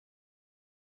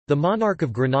The monarch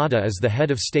of Grenada is the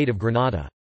head of state of Grenada.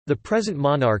 The present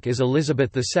monarch is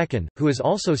Elizabeth II, who is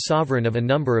also sovereign of a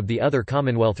number of the other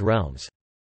Commonwealth realms.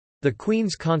 The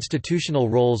Queen's constitutional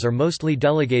roles are mostly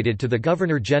delegated to the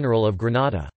Governor-General of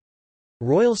Grenada.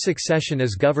 Royal succession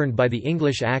is governed by the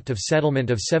English Act of Settlement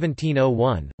of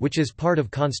 1701, which is part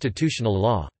of constitutional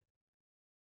law.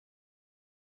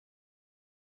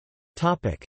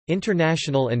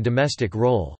 International and domestic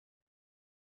role.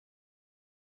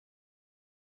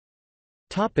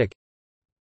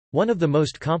 One of the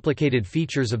most complicated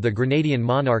features of the Grenadian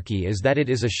monarchy is that it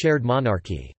is a shared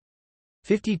monarchy.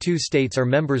 52 states are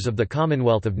members of the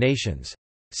Commonwealth of Nations.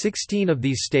 16 of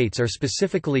these states are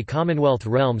specifically Commonwealth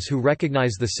realms who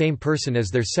recognize the same person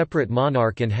as their separate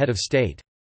monarch and head of state.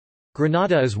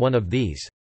 Grenada is one of these.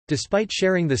 Despite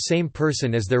sharing the same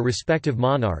person as their respective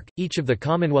monarch, each of the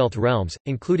Commonwealth realms,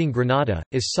 including Grenada,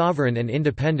 is sovereign and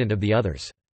independent of the others.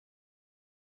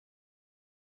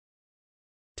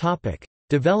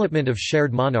 Development of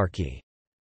shared monarchy.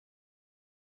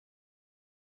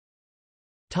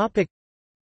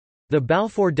 The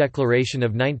Balfour Declaration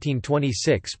of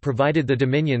 1926 provided the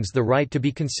Dominions the right to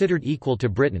be considered equal to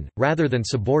Britain, rather than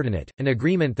subordinate, an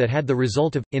agreement that had the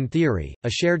result of, in theory, a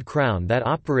shared crown that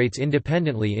operates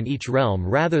independently in each realm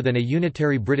rather than a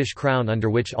unitary British crown under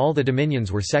which all the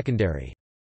Dominions were secondary.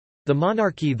 The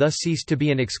monarchy thus ceased to be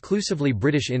an exclusively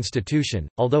British institution,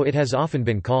 although it has often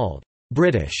been called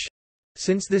British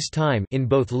since this time in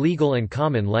both legal and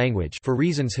common language for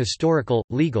reasons historical,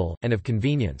 legal, and of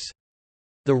convenience.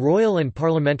 The Royal and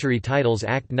Parliamentary Titles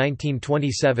Act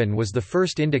 1927 was the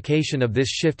first indication of this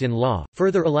shift in law,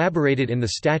 further elaborated in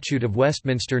the Statute of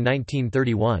Westminster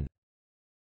 1931.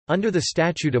 Under the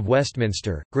Statute of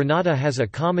Westminster, Grenada has a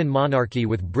common monarchy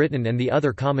with Britain and the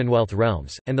other Commonwealth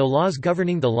realms, and the laws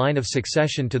governing the line of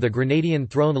succession to the Grenadian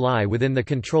throne lie within the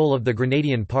control of the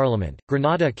Grenadian Parliament.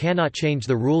 Grenada cannot change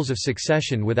the rules of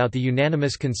succession without the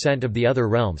unanimous consent of the other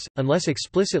realms, unless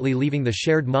explicitly leaving the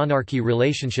shared monarchy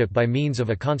relationship by means of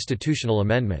a constitutional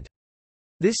amendment.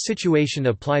 This situation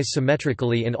applies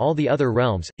symmetrically in all the other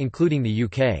realms, including the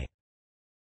UK.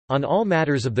 On all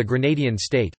matters of the Grenadian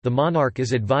state, the monarch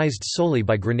is advised solely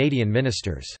by Grenadian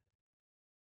ministers.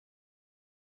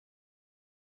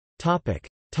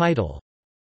 Title.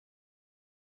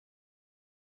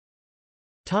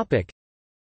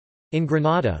 In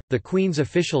Grenada, the Queen's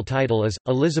official title is,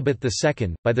 Elizabeth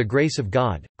II, by the grace of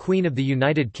God, Queen of the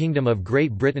United Kingdom of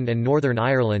Great Britain and Northern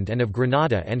Ireland and of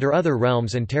Grenada and her other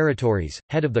realms and territories,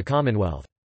 head of the Commonwealth.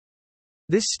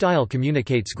 This style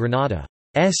communicates Grenada's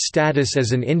status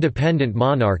as an independent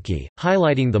monarchy,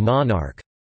 highlighting the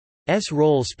monarch's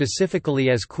role specifically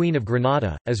as Queen of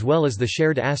Grenada, as well as the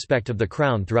shared aspect of the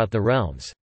crown throughout the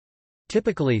realms.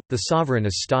 Typically, the sovereign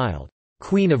is styled,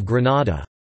 Queen of Grenada,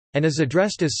 and is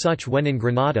addressed as such when in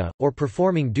Grenada, or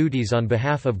performing duties on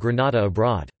behalf of Grenada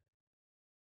abroad.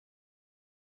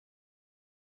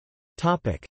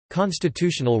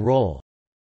 Constitutional role.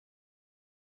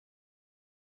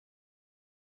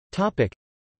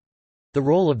 The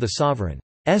role of the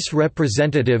sovereign's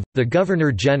representative, the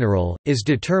Governor-General, is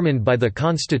determined by the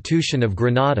Constitution of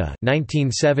Grenada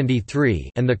 1973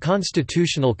 and the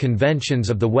constitutional conventions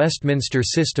of the Westminster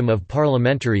system of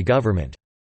parliamentary government.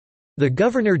 The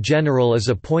Governor-General is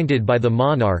appointed by the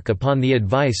monarch upon the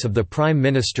advice of the Prime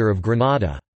Minister of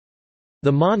Grenada.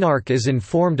 The monarch is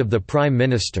informed of the Prime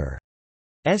Minister's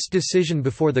decision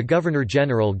before the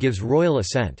Governor-General gives royal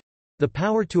assent. The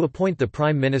power to appoint the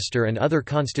Prime Minister and other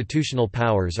constitutional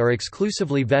powers are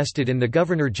exclusively vested in the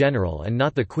Governor-General and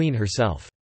not the Queen herself.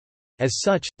 As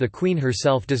such, the Queen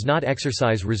herself does not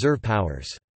exercise reserve powers.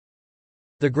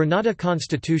 The Grenada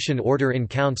Constitution Order in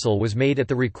Council was made at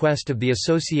the request of the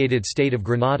Associated State of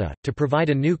Grenada, to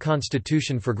provide a new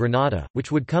constitution for Grenada,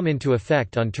 which would come into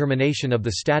effect on termination of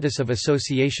the status of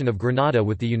Association of Grenada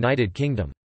with the United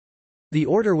Kingdom. The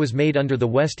order was made under the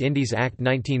West Indies Act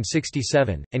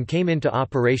 1967, and came into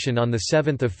operation on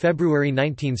 7 February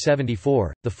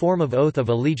 1974. The form of oath of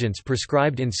allegiance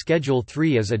prescribed in Schedule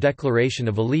 3 is a declaration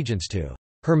of allegiance to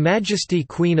Her Majesty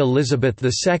Queen Elizabeth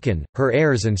II, her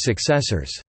heirs and successors.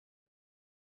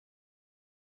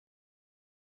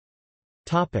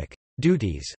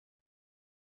 Duties.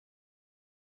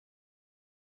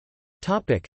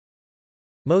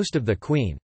 Most of the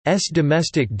Queen's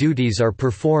domestic duties are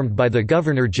performed by the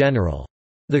Governor-General.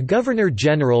 The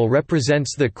Governor-General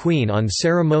represents the Queen on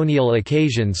ceremonial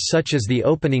occasions such as the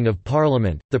opening of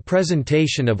Parliament, the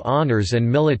presentation of honours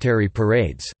and military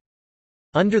parades.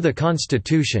 Under the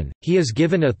Constitution, he is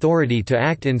given authority to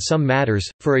act in some matters,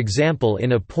 for example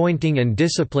in appointing and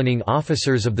disciplining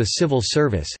officers of the civil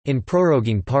service, in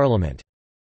proroguing Parliament.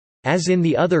 As in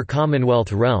the other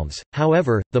Commonwealth realms,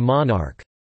 however, the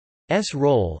monarch's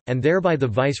role, and thereby the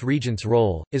vice-regent's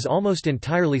role, is almost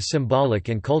entirely symbolic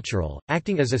and cultural,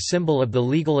 acting as a symbol of the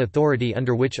legal authority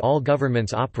under which all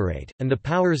governments operate, and the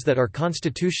powers that are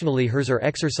constitutionally hers are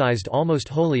exercised almost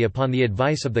wholly upon the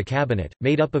advice of the cabinet,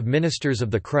 made up of ministers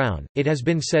of the Crown. It has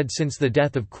been said since the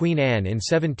death of Queen Anne in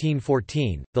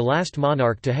 1714, the last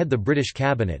monarch to head the British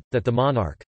cabinet, that the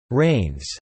monarch reigns,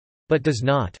 but does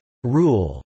not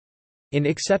rule. In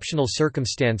exceptional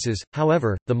circumstances,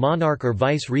 however, the monarch or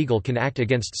vice-regal can act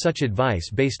against such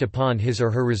advice based upon his or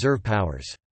her reserve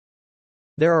powers.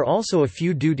 There are also a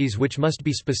few duties which must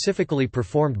be specifically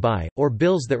performed by, or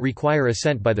bills that require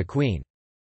assent by the Queen.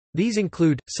 These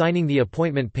include, signing the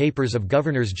appointment papers of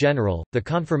governors-general, the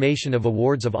confirmation of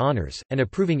awards of honours, and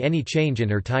approving any change in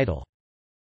her title.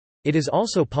 It is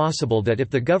also possible that if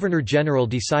the Governor-General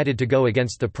decided to go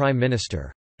against the Prime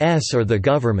Minister's or the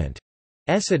government's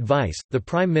advice, the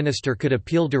Prime Minister could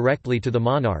appeal directly to the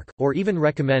monarch, or even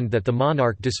recommend that the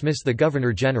monarch dismiss the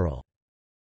Governor-General.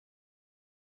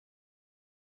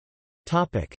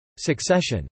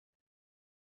 Succession.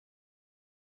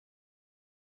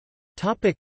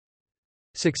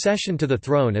 Succession to the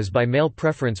throne is by male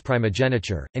preference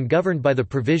primogeniture, and governed by the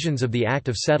provisions of the Act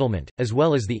of Settlement, as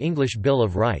well as the English Bill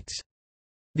of Rights.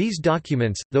 These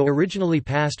documents, though originally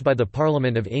passed by the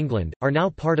Parliament of England, are now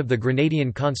part of the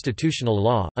Grenadian constitutional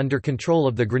law, under control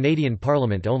of the Grenadian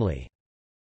Parliament only.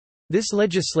 This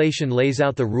legislation lays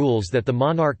out the rules that the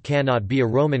monarch cannot be a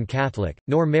Roman Catholic,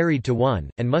 nor married to one,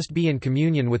 and must be in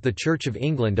communion with the Church of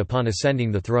England upon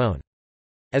ascending the throne.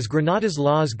 As Grenada's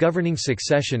laws governing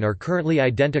succession are currently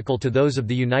identical to those of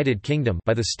the United Kingdom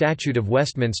by the Statute of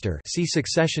Westminster, see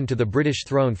Succession to the British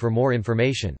throne for more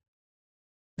information.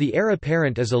 The heir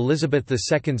apparent is Elizabeth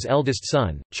II's eldest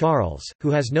son, Charles, who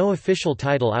has no official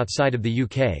title outside of the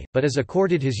UK, but is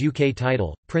accorded his UK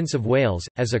title, Prince of Wales,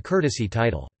 as a courtesy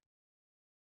title.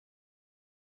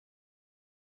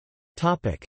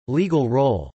 Legal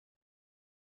role.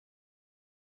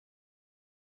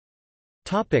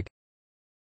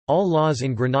 All laws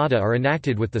in Grenada are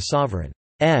enacted with the sovereign's,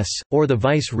 or the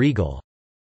vice-regal's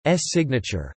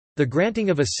signature. The granting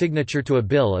of a signature to a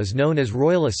bill is known as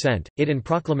royal assent. It and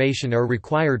proclamation are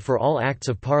required for all acts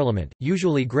of Parliament,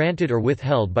 usually granted or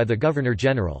withheld by the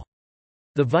Governor-General.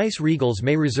 The vice-regals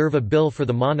may reserve a bill for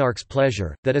the monarch's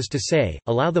pleasure, that is to say,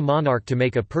 allow the monarch to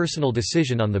make a personal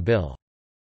decision on the bill.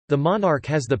 The monarch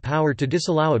has the power to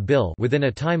disallow a bill within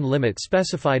a time limit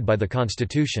specified by the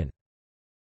Constitution.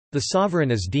 The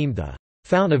sovereign is deemed the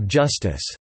fount of justice,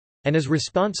 and is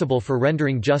responsible for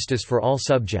rendering justice for all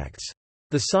subjects.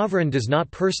 The sovereign does not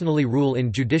personally rule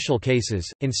in judicial cases,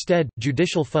 instead,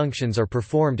 judicial functions are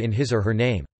performed in his or her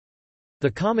name.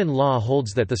 The common law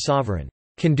holds that the sovereign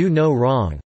can do no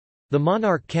wrong. The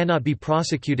monarch cannot be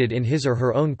prosecuted in his or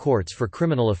her own courts for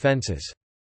criminal offences.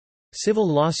 Civil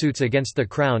lawsuits against the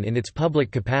Crown in its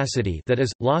public capacity, that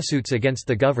is, lawsuits against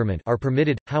the government, are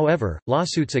permitted, however,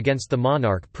 lawsuits against the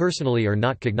monarch personally are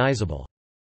not cognizable.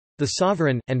 The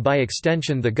sovereign, and by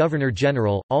extension the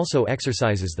Governor-General, also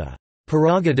exercises the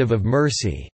prerogative of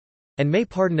mercy, and may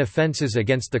pardon offences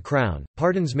against the Crown.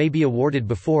 Pardons may be awarded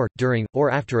before, during,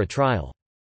 or after a trial.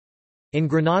 In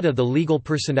Grenada, the legal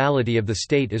personality of the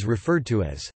state is referred to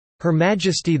as Her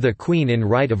Majesty the Queen in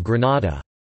Right of Grenada.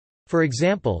 For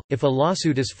example, if a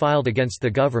lawsuit is filed against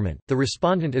the government, the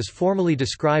respondent is formally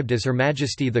described as Her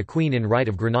Majesty the Queen in Right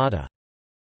of Grenada.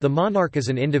 The monarch as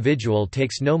an individual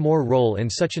takes no more role in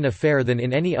such an affair than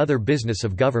in any other business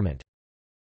of government.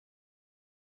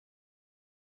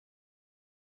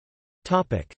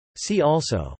 See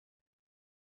also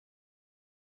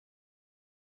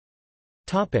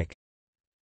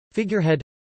Figurehead,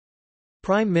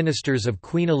 Prime Ministers of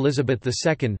Queen Elizabeth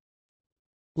II,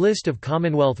 List of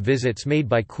Commonwealth visits made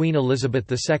by Queen Elizabeth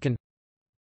II,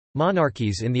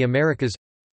 Monarchies in the Americas,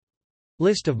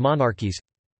 List of monarchies.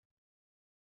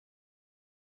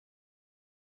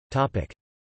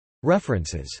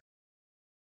 References.